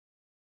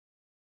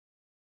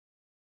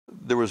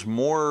there was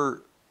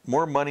more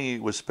money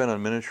was spent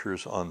on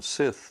miniatures on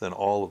Sith than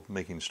all of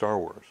making Star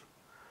Wars.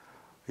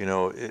 You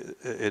know,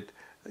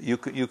 you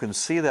can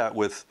see that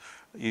with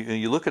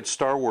you look at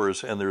Star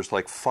Wars and there's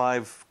like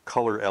 5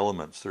 color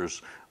elements.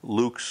 There's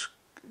Luke's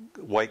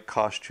white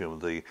costume,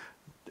 the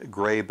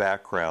gray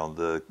background,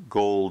 the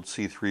gold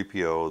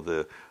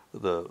C-3PO,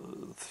 the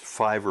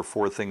 5 or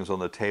 4 things on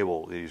the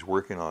table that he's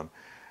working on,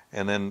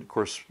 and then of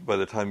course by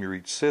the time you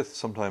reach Sith,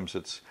 sometimes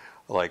it's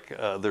like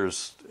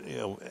there's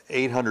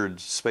 800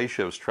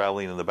 spaceships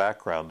traveling in the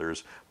background.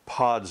 There's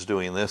pods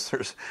doing this.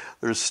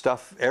 There's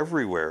stuff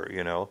everywhere,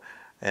 you know,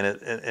 and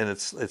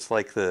it's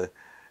like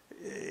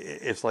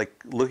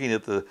looking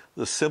at the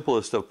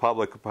simplest of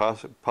Pablo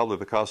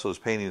Picasso's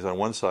paintings on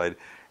one side,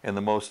 and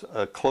the most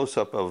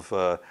close-up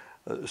of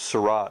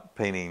Seurat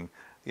painting,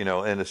 you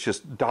know, and it's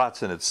just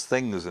dots and it's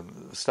things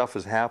and stuff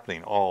is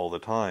happening all the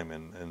time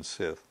in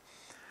Sith.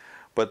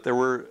 But there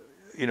were,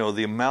 you know,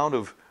 the amount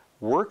of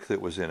work that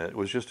was in it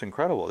was just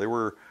incredible. There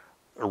were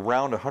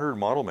around 100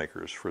 model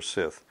makers for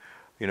Sith.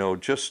 You know,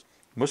 just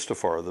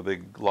Mustafar, the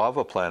big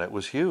lava planet,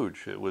 was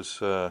huge. It was,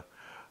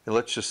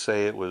 let's just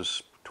say it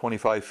was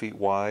 25 feet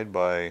wide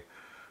by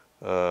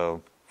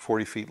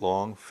 40 feet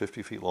long,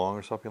 50 feet long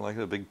or something like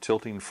that. A big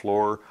tilting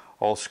floor,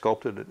 all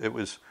sculpted. It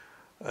was,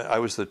 I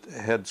was the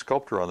head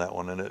sculptor on that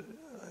one, and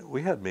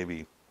we had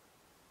maybe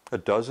a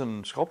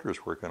dozen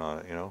sculptors working on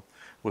it, you know,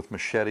 with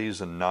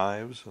machetes and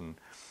knives and,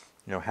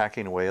 you know,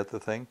 hacking away at the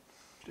thing.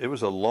 It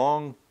was a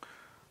long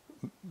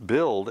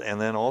build,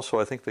 and then also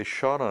I think they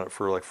shot on it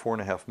for like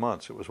 4.5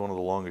 months. It was one of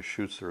the longest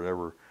shoots there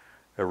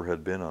ever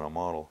had been on a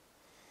model.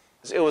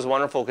 It was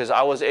wonderful because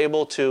I was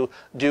able to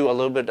do a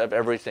little bit of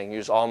everything,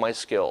 use all my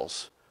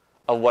skills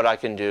of what I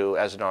can do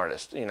as an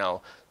artist. You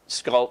know,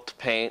 sculpt,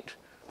 paint,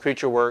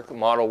 creature work,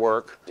 model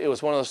work. It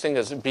was one of those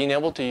things, being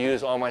able to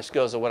use all my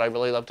skills of what I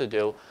really love to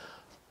do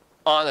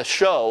on a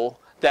show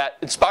that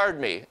inspired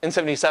me in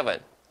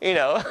 '77. You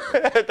know,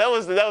 that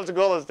was the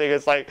coolest thing.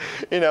 It's like,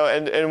 you know,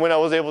 and when I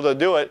was able to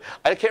do it,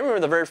 I can't remember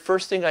the very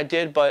first thing I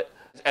did, but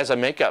as a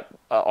makeup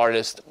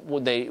artist,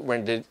 when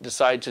they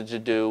decided to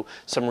do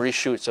some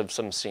reshoots of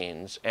some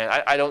scenes, and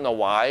I don't know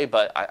why,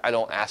 but I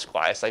don't ask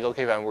why. It's like,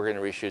 okay, fine, we're going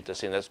to reshoot this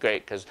scene. That's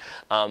great, because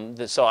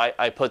so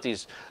I put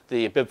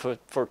the Bib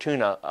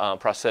Fortuna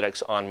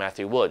prosthetics on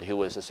Matthew Wood, who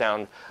was the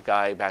sound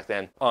guy back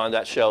then on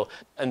that show.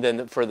 And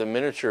then for the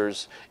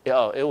miniatures,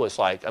 it was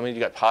like, I mean,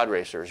 you got pod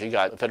racers, you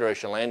got the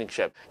Federation landing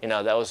ship. You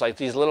know, that was like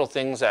these little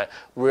things that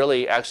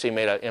really actually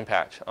made an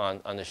impact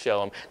on the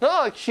show.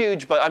 Not like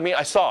huge, but I mean,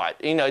 I saw it.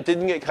 You know, it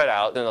didn't get cut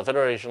out. And the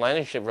Federation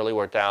landing ship really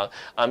worked out.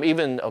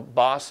 Even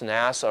Boss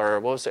Nass, or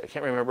what was it? I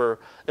can't remember.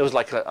 It was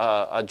like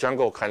a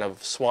jungle kind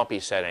of swampy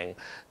setting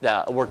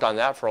that worked on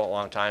that for a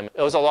long time.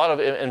 It was a lot of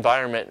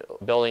environment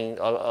building,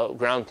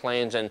 ground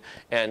planes and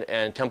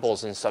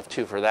temples and stuff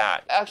too for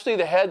that. Actually,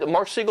 the head,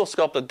 Mark Siegel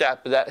sculpted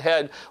that, but that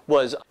head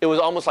was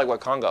almost like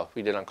what Congo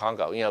we did on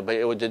Congo, you know, but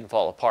it didn't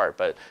fall apart.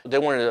 But they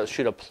wanted to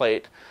shoot a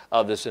plate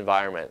of this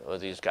environment that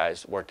these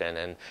guys worked in,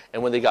 and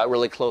when they got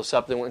really close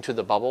up, they went into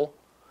the bubble.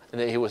 And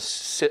they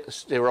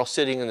were all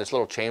sitting in this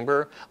little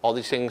chamber, all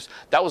these things.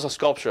 That was a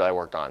sculpture that I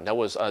worked on. That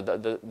was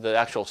the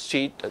actual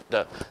seat,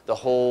 the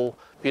whole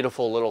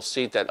beautiful little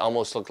seat that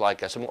almost looked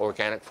like some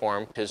organic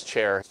form, his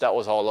chair. That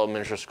was all a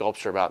miniature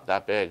sculpture about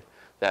that big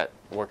that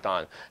worked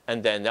on.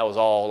 And then that was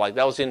all like,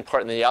 that was in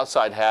part, and the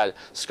outside had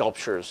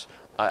sculptures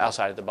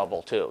outside of the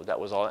bubble too. That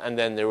was all. And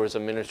then there was a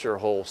miniature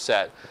whole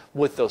set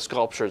with those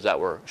sculptures that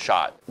were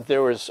shot.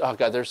 There was, oh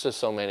God, there's just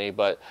so many.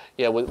 But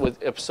yeah, with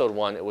episode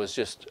 1, it was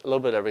just a little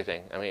bit of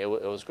everything. I mean, it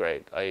was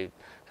great. I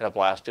had a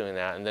blast doing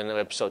that. And then when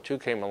episode 2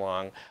 came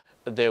along,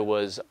 there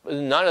was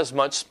not as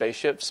much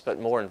spaceships, but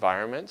more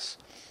environments,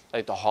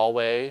 like the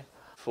hallway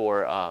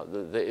for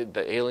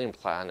the alien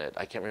planet.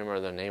 I can't remember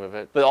the name of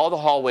it. But all the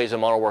hallways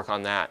and model work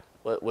on that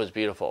was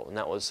beautiful, and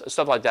that was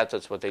stuff like that.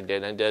 That's what they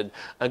did. And did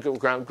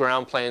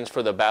ground planes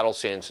for the battle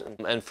scenes.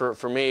 And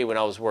for me, when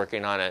I was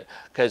working on it,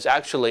 because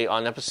actually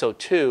on episode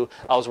 2,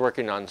 I was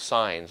working on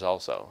signs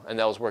also,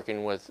 and I was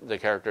working with the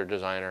character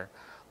designer,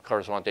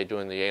 Coruscante,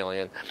 doing the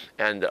alien,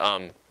 and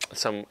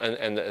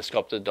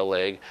sculpted the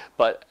leg.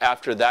 But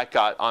after that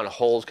got on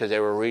hold because they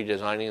were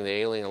redesigning the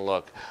alien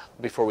look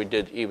before we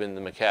did even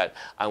the maquette,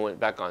 I went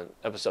back on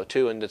episode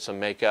 2 and did some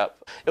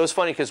makeup. It was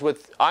funny because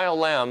with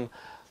ILM,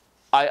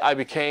 I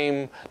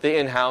became the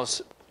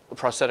in-house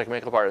prosthetic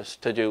makeup artist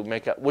to do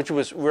makeup, which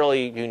was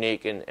really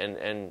unique,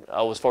 and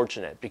I was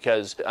fortunate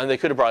because they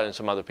could have brought in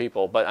some other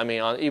people, but I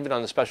mean, even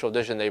on the special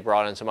edition, they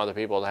brought in some other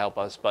people to help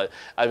us, but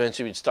I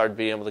eventually started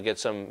being able to get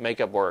some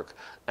makeup work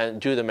and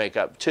do the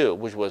makeup too,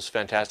 which was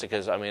fantastic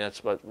because, I mean,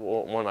 that's what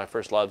one of my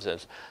first loves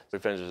is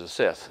Revenge of the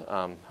Sith,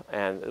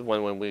 and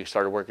when we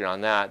started working on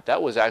that, that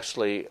was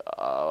actually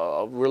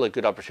a really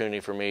good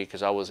opportunity for me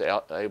because I was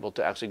able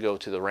to actually go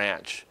to the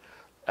ranch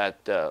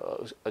at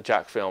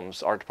Jack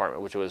Film's art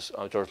department, which was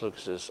George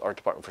Lucas's art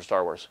department for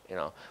Star Wars. You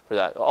know, for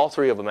that, all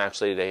 3 of them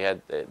actually, they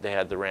had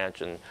the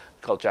ranch and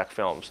called Jack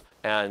Films,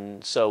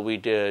 and so we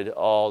did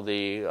all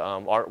the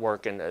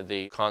artwork and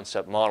the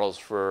concept models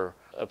for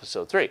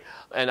Episode 3.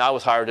 And I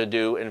was hired to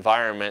do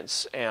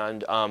environments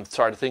and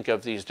try to think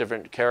of these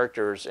different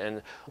characters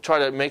and try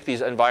to make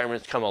these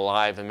environments come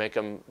alive and make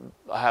them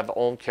have their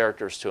own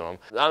characters to them.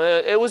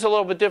 It was a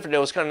little bit different. It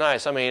was kind of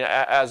nice. I mean,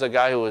 as a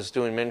guy who was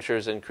doing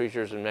miniatures and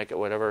creatures and make it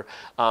whatever,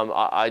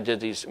 I did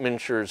these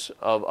miniatures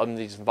of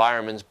these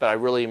environments, but I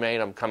really made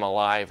them come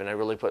alive and I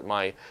really put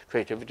my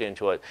creativity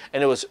into it.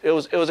 And it was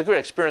a great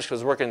experience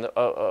because working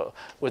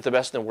with the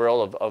best in the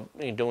world of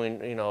doing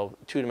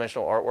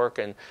two-dimensional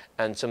artwork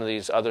and some of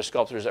these other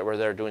sculptors that were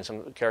there doing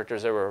some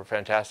characters that were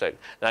fantastic.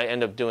 And I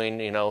ended up doing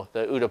the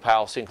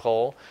Utapao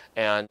sinkhole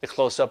and the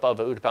close-up of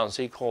a Utapao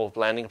sinkhole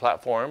landing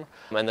platform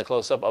and the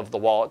close-up of the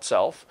wall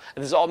itself.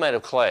 And this is all made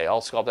of clay,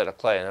 all sculpted out of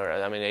clay. And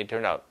I mean, they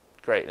turned out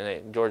great,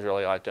 and George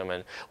really liked them.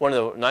 And one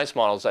of the nice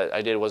models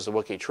I did was the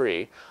Wookiee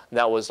tree. And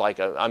that was like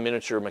a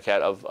miniature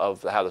maquette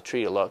of how the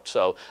tree looked.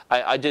 So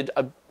I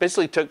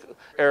basically took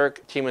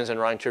Eric Tiemann's and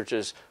Ryan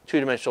Church's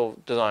two-dimensional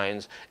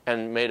designs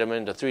and made them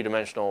into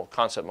three-dimensional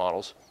concept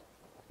models,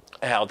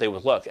 how they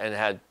would look, and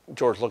had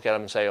George look at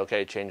them and say,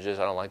 okay, change this,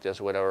 I don't like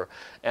this, or whatever.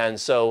 And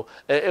so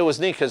it was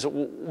neat because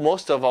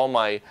most of all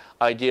my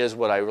ideas,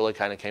 what I really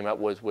kind of came up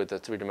with the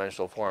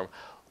three-dimensional form,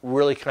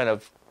 really kind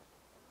of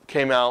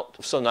came out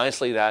so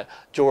nicely that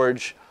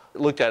George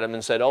looked at him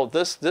and said, oh,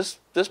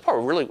 this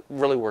part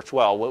really works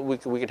well. We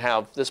could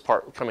have this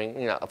part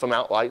coming from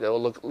out light that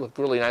will look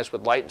really nice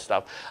with light and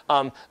stuff.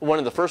 One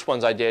of the first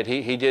ones I did,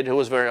 he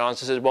was very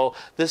honest. He said, well,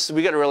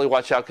 we got to really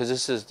watch out because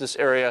this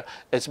area,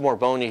 it's more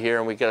bony here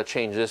and we got to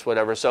change this,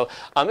 whatever. So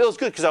it was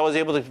good because I was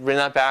able to bring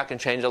that back and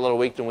change it a little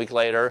week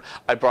later.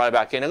 I brought it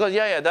back in. I go,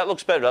 yeah, that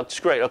looks better. That's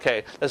great.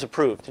 Okay, that's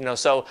approved.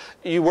 So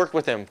you worked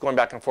with him going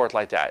back and forth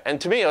like that.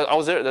 And to me, I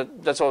was there.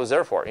 That's what I was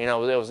there for. It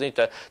was neat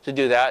to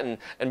do that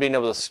and being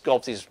able to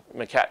sculpt these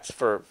maquettes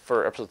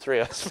for episode 3.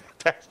 That's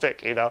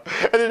fantastic, And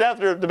then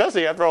after the best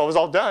thing, after all was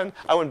all done,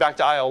 I went back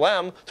to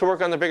ILM to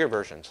work on the bigger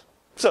versions.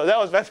 So that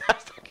was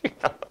fantastic.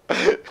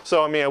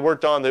 So I mean, I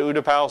worked on the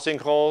Utapao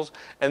sinkholes,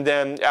 and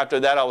then after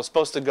that, I was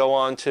supposed to go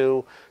on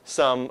to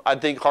some, I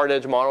think, hard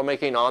edge model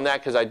making on that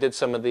because I did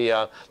some of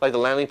the like the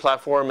landing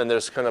platform, and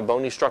there's kind of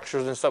bony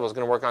structures and stuff. I was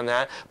going to work on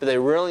that, but they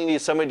really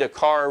need somebody to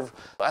carve.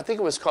 I think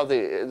it was called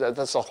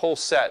that's a whole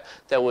set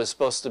that was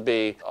supposed to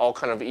be all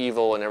kind of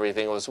evil and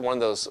everything. It was one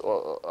of those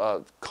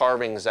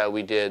carvings that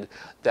we did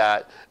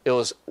that it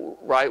was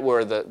right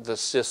where the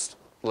cysts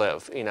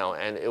live,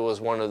 and it was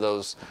one of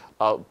those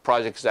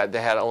projects that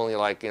they had only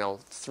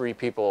 3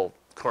 people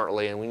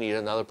currently, and we need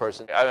another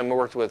person. I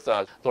worked with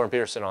Lorne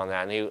Peterson on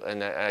that,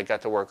 and I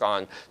got to work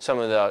on some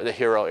of the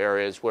hero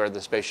areas where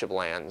the spaceship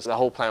lands. The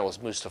whole planet was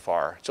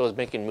Mustafar, so it was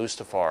making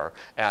Mustafar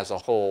as a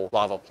whole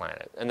lava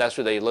planet, and that's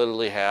where they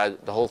literally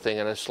had the whole thing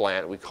in a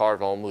slant. We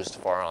carved all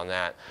Mustafar on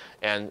that,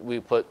 and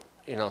we put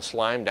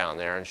slime down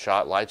there and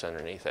shot lights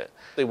underneath it.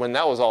 When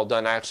that was all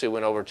done, I actually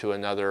went over to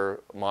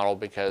another model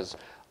because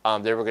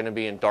they were going to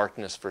be in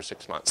darkness for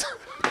 6 months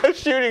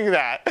shooting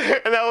that.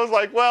 And I was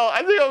like, well,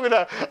 I think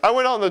I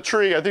went on the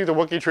tree, I think the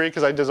Wookiee tree,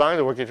 because I designed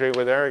the Wookiee tree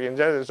with Eric and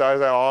Jessica. So I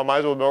was like, oh, I might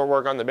as well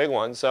work on the big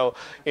one. So,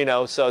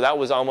 so that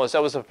was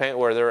a paint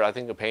where they're, I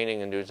think, the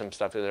painting and doing some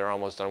stuff. They're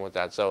almost done with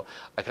that. So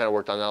I kind of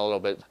worked on that a little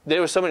bit. There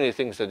were so many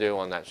things to do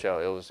on that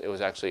show. It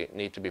was actually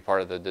neat to be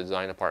part of the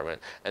design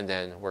department and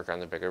then work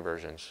on the bigger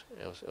versions.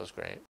 It was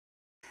great.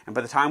 And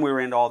by the time we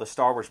were into all the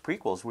Star Wars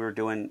prequels, we were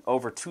doing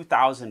over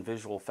 2,000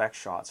 visual effects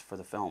shots for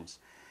the films.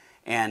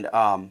 And,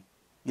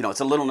 it's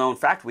a little known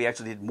fact, we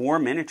actually did more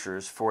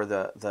miniatures for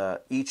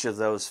each of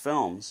those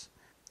films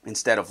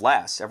instead of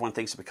less. Everyone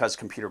thinks because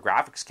computer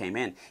graphics came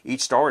in,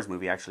 each Star Wars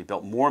movie actually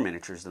built more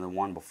miniatures than the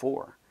one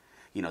before.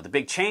 The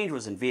big change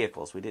was in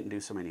vehicles. We didn't do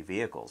so many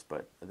vehicles,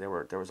 but there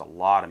was a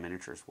lot of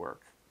miniatures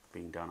work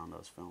being done on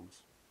those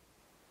films.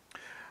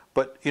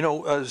 But,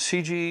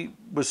 CG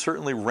was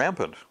certainly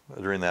rampant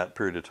during that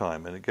period of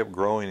time, and it kept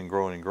growing and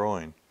growing and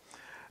growing.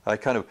 I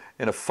kind of,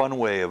 in a fun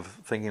way of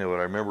thinking of it,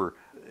 I remember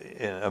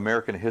in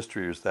American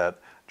history was that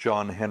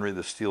John Henry,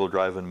 the steel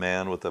driving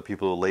man with the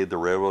people who laid the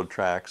railroad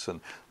tracks,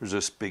 and there's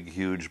this big,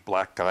 huge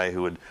black guy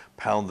who would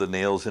pound the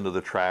nails into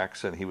the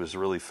tracks, and he was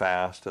really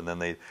fast, and then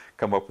they'd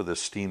come up with a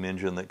steam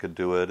engine that could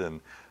do it,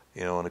 and,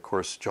 and of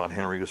course John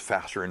Henry was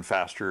faster and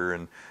faster,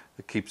 and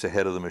it keeps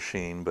ahead of the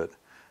machine, but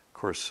of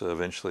course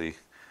eventually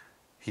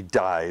he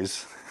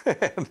dies,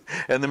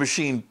 and the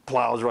machine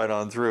plows right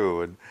on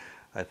through. And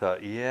I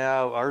thought, yeah,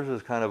 ours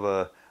is kind of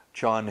a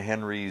John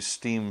Henry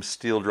steam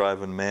steel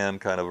driving man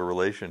kind of a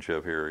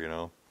relationship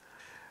here,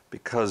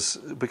 because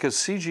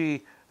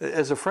CG,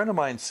 as a friend of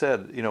mine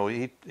said,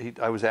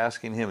 I was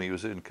asking him, he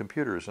was in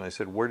computers, and I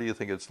said, where do you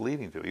think it's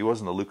leading to? He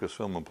wasn't a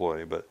Lucasfilm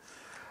employee, but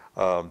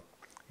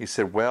he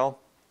said, well,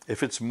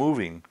 if it's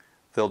moving,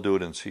 they'll do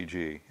it in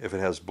CG. If it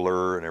has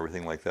blur and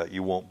everything like that,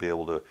 you won't be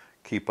able to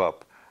keep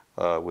up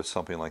with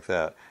something like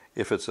that.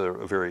 If it's a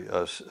very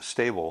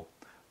stable,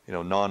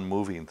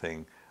 non-moving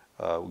thing,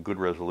 good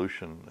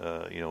resolution,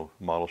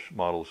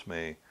 models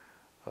may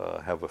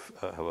have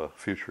a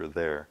future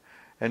there.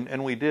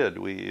 And we did.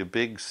 We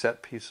big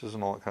set pieces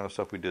and all that kind of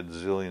stuff. We did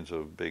zillions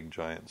of big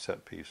giant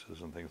set pieces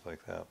and things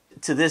like that.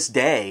 To this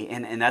day,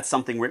 and that's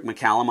something Rick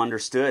McCallum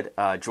understood.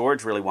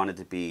 George really wanted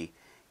to be,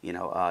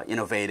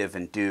 innovative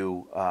and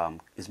do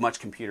as much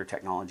computer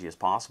technology as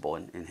possible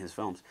in his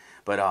films.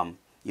 But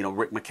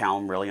Rick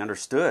McCallum really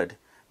understood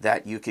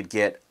that you could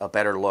get a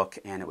better look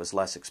and it was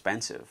less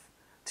expensive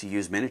to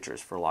use miniatures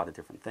for a lot of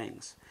different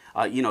things.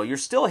 You're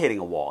still hitting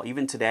a wall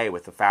even today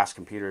with the fast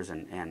computers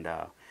and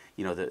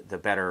the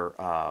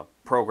better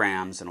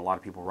programs and a lot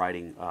of people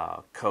writing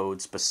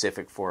code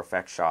specific for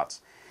effect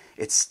shots.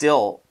 It's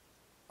still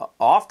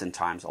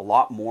oftentimes a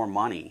lot more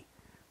money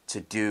to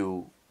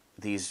do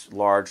these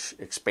large,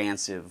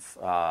 expansive,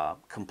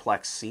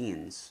 complex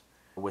scenes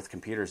with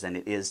computers than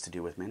it is to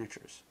do with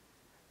miniatures.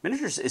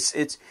 Miniatures,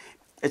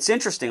 it's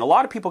interesting. A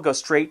lot of people go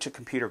straight to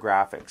computer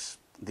graphics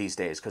these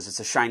days because it's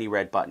a shiny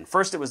red button.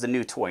 First it was the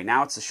new toy,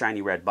 now it's the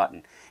shiny red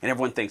button. And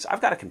everyone thinks,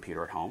 I've got a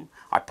computer at home.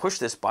 I push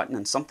this button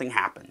and something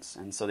happens.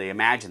 And so they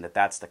imagine that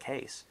that's the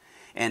case.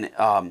 And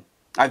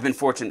I've been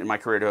fortunate in my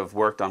career to have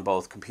worked on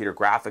both computer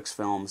graphics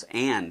films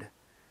and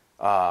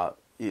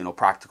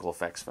practical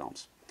effects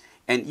films.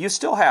 And you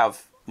still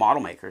have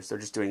model makers, they're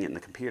just doing it in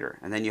the computer.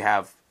 And then you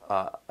have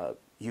a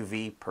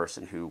UV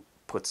person who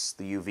puts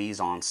the UVs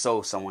on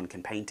so someone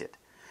can paint it.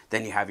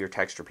 Then you have your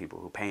texture people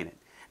who paint it.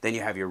 Then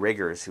you have your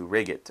riggers who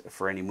rig it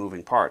for any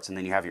moving parts. And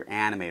then you have your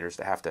animators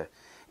that have to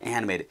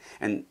animate it.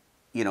 And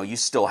you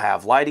still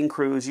have lighting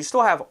crews. You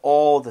still have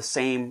all the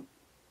same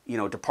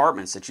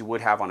departments that you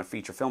would have on a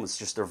feature film. It's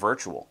just they're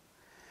virtual.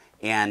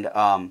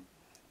 And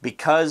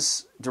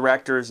because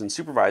directors and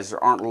supervisors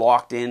aren't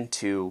locked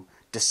into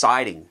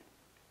deciding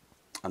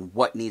on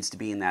what needs to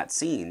be in that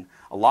scene,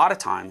 a lot of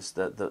times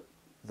the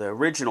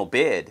original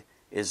bid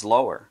is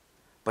lower.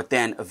 But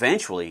then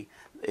eventually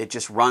it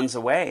just runs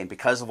away, and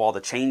because of all the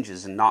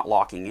changes and not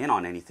locking in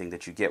on anything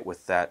that you get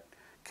with that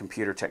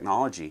computer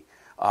technology,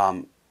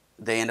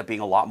 they end up being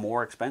a lot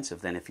more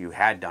expensive than if you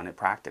had done it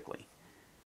practically.